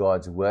reading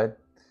God's word.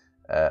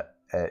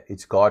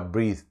 It's God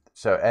breathed.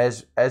 So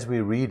as we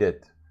read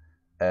it,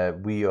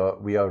 we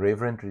are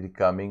reverently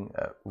coming.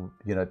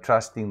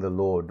 Trusting the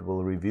Lord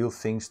will reveal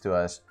things to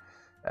us.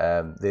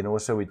 Then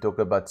also we talk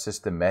about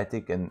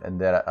systematic, and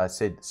that I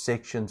said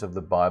sections of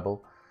the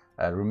Bible.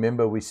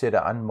 Remember we said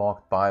an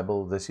unmarked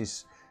Bible. This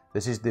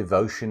is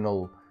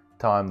devotional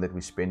time that we're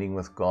spending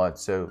with God.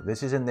 So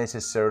this isn't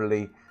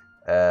necessarily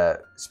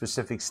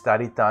specific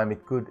study time.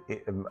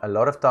 A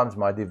lot of times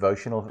my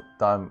devotional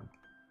time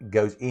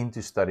goes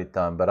into study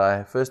time, but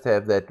I first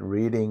have that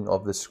reading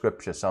of the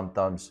scripture,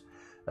 sometimes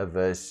a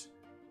verse,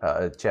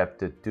 a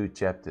chapter, 2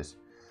 chapters.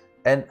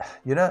 And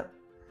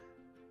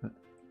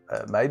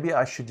maybe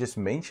I should just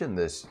mention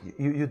this.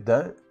 You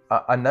don't.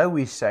 I know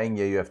we're saying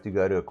you have to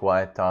go to a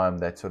quiet time,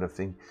 that sort of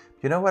thing.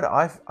 You know what?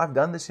 I've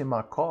done this in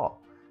my car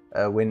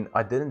when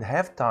I didn't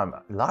have time.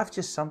 Life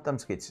just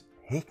sometimes gets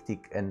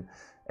hectic, and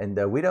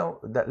we don't.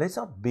 Let's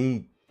not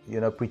be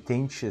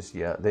pretentious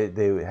here.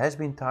 There has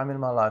been time in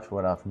my life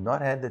when I've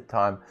not had the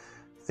time.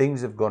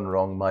 Things have gone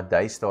wrong. My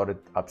day started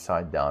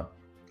upside down.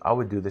 I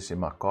would do this in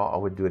my car. I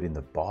would do it in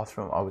the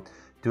bathroom. I would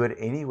do it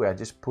anywhere. I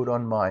just put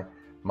on I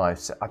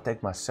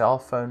take my cell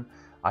phone.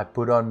 I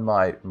put on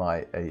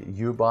my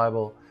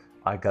U-Bible.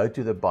 I go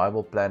to the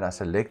Bible plan. I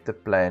select the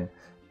plan,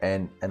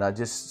 and I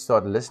just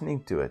start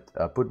listening to it.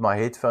 I put my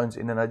headphones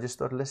in and I just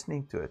start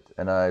listening to it,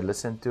 and I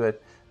listen to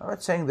it. I'm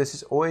not saying this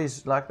is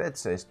always like that.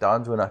 So there's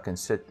times when I can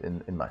sit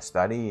in my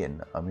study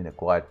and I'm in a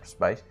quiet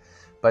space,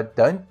 but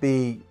don't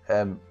be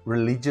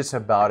religious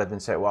about it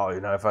and say, well,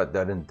 if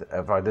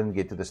I didn't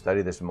get to the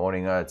study this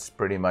morning, it's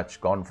pretty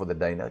much gone for the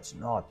day. No, it's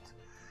not.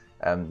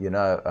 And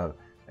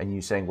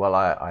you're saying, well,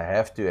 I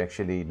have to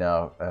actually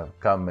now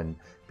come and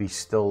be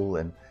still,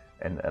 and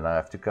I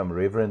have to come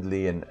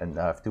reverently, and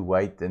I have to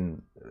wait,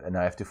 and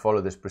I have to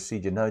follow this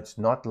procedure. No, it's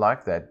not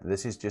like that.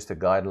 This is just a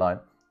guideline,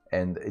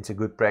 and it's a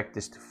good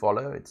practice to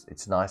follow.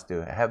 It's nice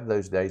to have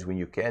those days when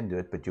you can do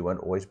it, but you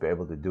won't always be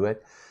able to do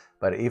it.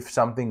 But if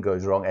something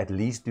goes wrong, at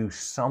least do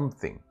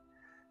something.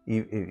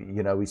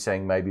 We're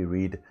saying maybe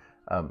read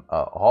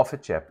half a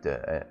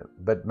chapter,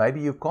 but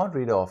maybe you can't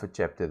read half a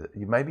chapter.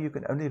 Maybe you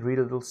can only read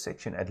a little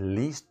section. At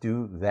least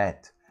do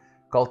that.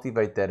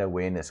 Cultivate that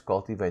awareness,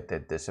 cultivate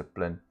that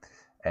discipline,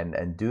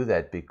 and do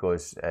that,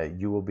 because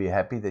you will be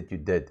happy that you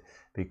did,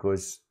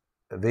 because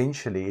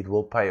eventually it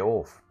will pay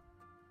off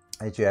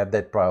as you have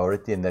that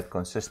priority and that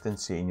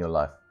consistency in your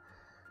life.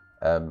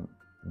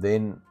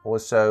 Then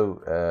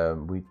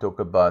also we talk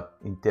about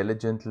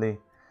intelligently,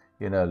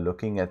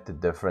 looking at the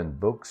different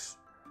books.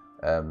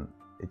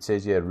 It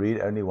says here,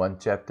 read only one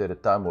chapter at a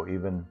time, or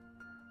even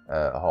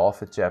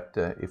half a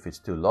chapter if it's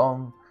too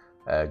long.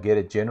 Get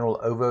a general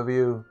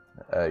overview.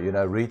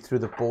 Read through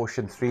the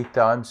portion 3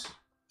 times.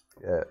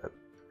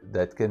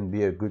 That can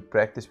be a good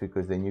practice,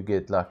 because then you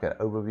get like an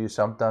overview.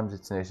 Sometimes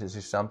it's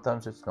necessary,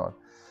 sometimes it's not.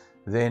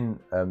 Then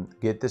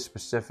get the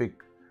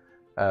specific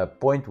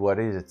point, what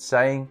is it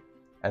saying,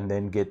 and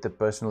then get the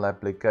personal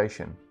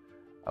application,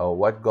 or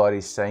what God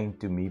is saying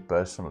to me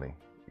personally.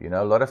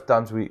 A lot of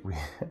times we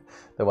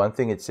the one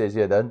thing it says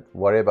here, don't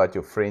worry about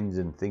your friends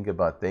and think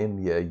about them.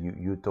 Yeah,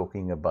 you're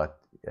talking about,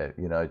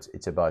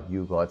 it's about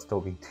you. God's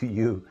talking to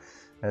you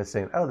and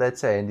saying, oh,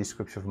 that's a handy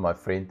scripture for my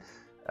friend.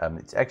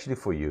 It's actually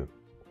for you.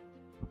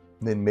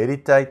 Then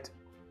meditate,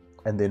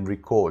 and then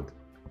record.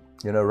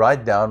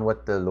 Write down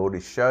what the Lord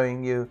is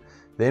showing you.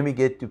 Then we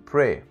get to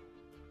prayer.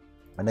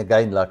 And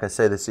again, like I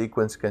say, the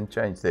sequence can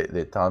change. There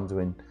are times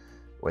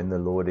when the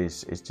Lord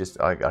is just,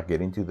 I get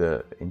into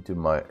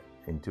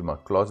my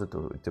closet,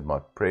 or into my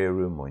prayer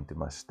room, or into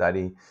my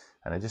study,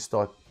 and I just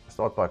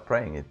start by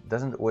praying.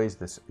 It's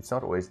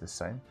not always the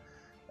same.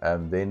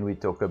 Then we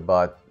talk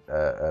about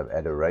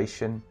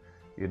adoration,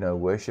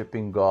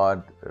 worshiping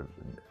God,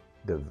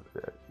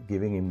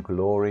 giving Him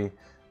glory,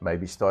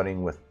 maybe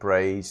starting with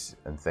praise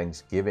and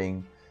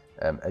thanksgiving,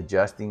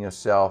 adjusting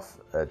yourself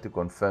to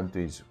conform to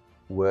His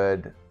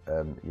word,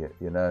 and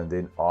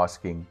then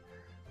asking,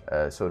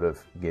 sort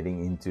of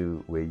getting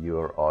into where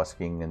you're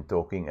asking and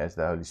talking as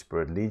the Holy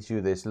Spirit leads you.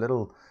 There's a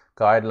little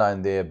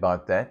guideline there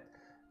about that.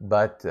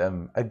 But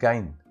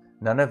again,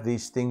 none of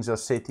these things are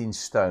set in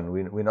stone.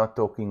 We're not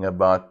talking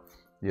about,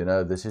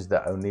 this is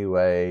the only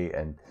way,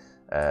 and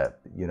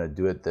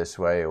do it this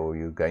way, or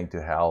you're going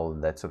to hell,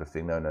 and that sort of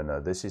thing.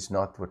 No. This is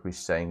not what we're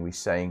saying. We're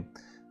saying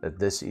that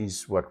this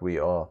is what we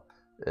are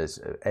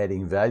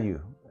adding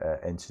value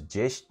and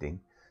suggesting.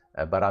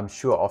 But I'm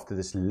sure after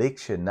this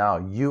lecture now,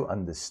 you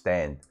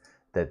understand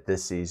that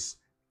this is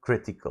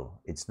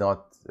critical. It's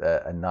not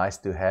a nice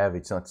to have.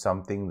 It's not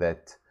something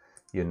that,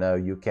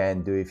 you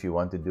can do if you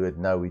want to do it.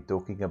 No, we're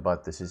talking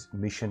about this is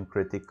mission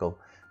critical.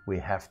 We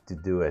have to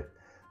do it.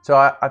 So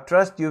I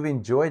trust you've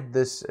enjoyed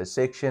this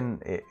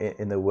section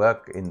in the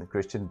work in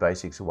Christian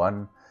Basics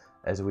 1,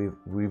 as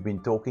we've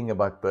been talking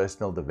about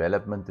personal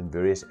development and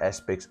various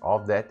aspects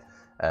of that.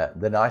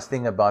 The nice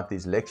thing about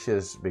these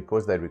lectures,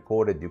 because they're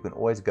recorded, you can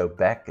always go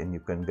back and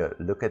you can go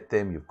look at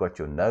them. You've got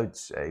your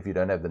notes. If you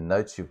don't have the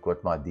notes, you've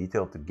got my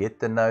detail to get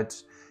the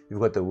notes. You've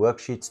got the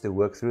worksheets to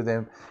work through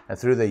them. And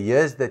through the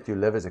years that you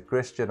live as a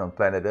Christian on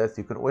planet Earth,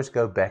 you can always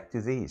go back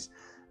to these.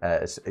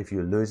 If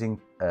you're losing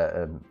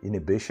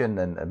inhibition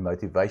and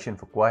motivation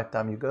for quiet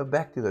time, you go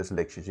back to those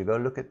lectures. You go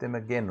look at them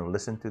again or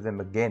listen to them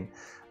again.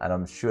 And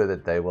I'm sure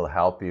that they will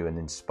help you and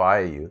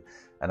inspire you.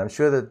 And I'm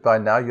sure that by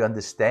now you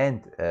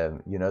understand,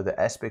 the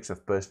aspects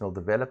of personal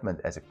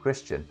development as a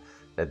Christian,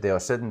 that there are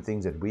certain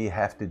things that we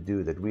have to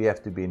do, that we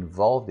have to be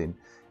involved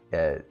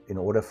in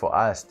order for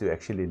us to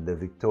actually live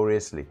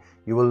victoriously.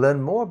 You will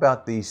learn more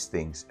about these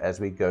things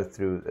as we go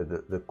through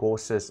the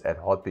courses at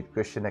Heartbeat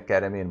Christian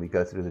Academy, and we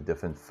go through the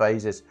different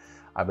phases.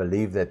 I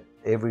believe that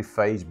every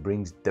phase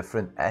brings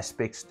different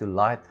aspects to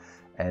light,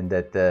 and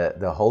that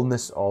the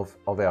wholeness of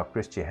our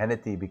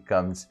Christianity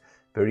becomes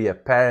very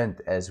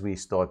apparent as we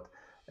start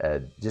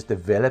just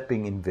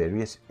developing in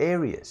various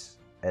areas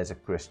as a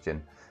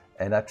Christian.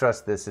 And I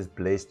trust this has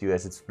blessed you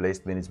as it's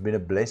blessed me. And it's been a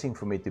blessing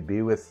for me to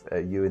be with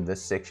you in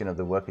this section of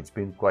the work. It's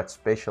been quite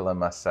special, I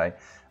must say.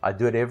 I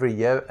do it every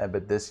year,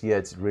 but this year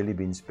it's really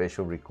been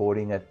special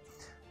recording it.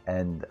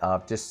 And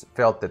I've just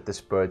felt that the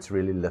Spirit's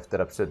really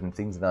lifted up certain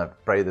things, and I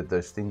pray that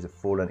those things have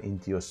fallen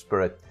into your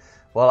spirit.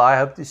 Well, I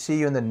hope to see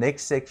you in the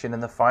next section, in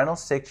the final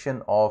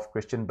section of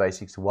Christian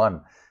Basics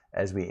 1,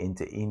 as we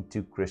enter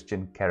into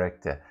Christian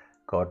character.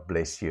 God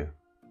bless you.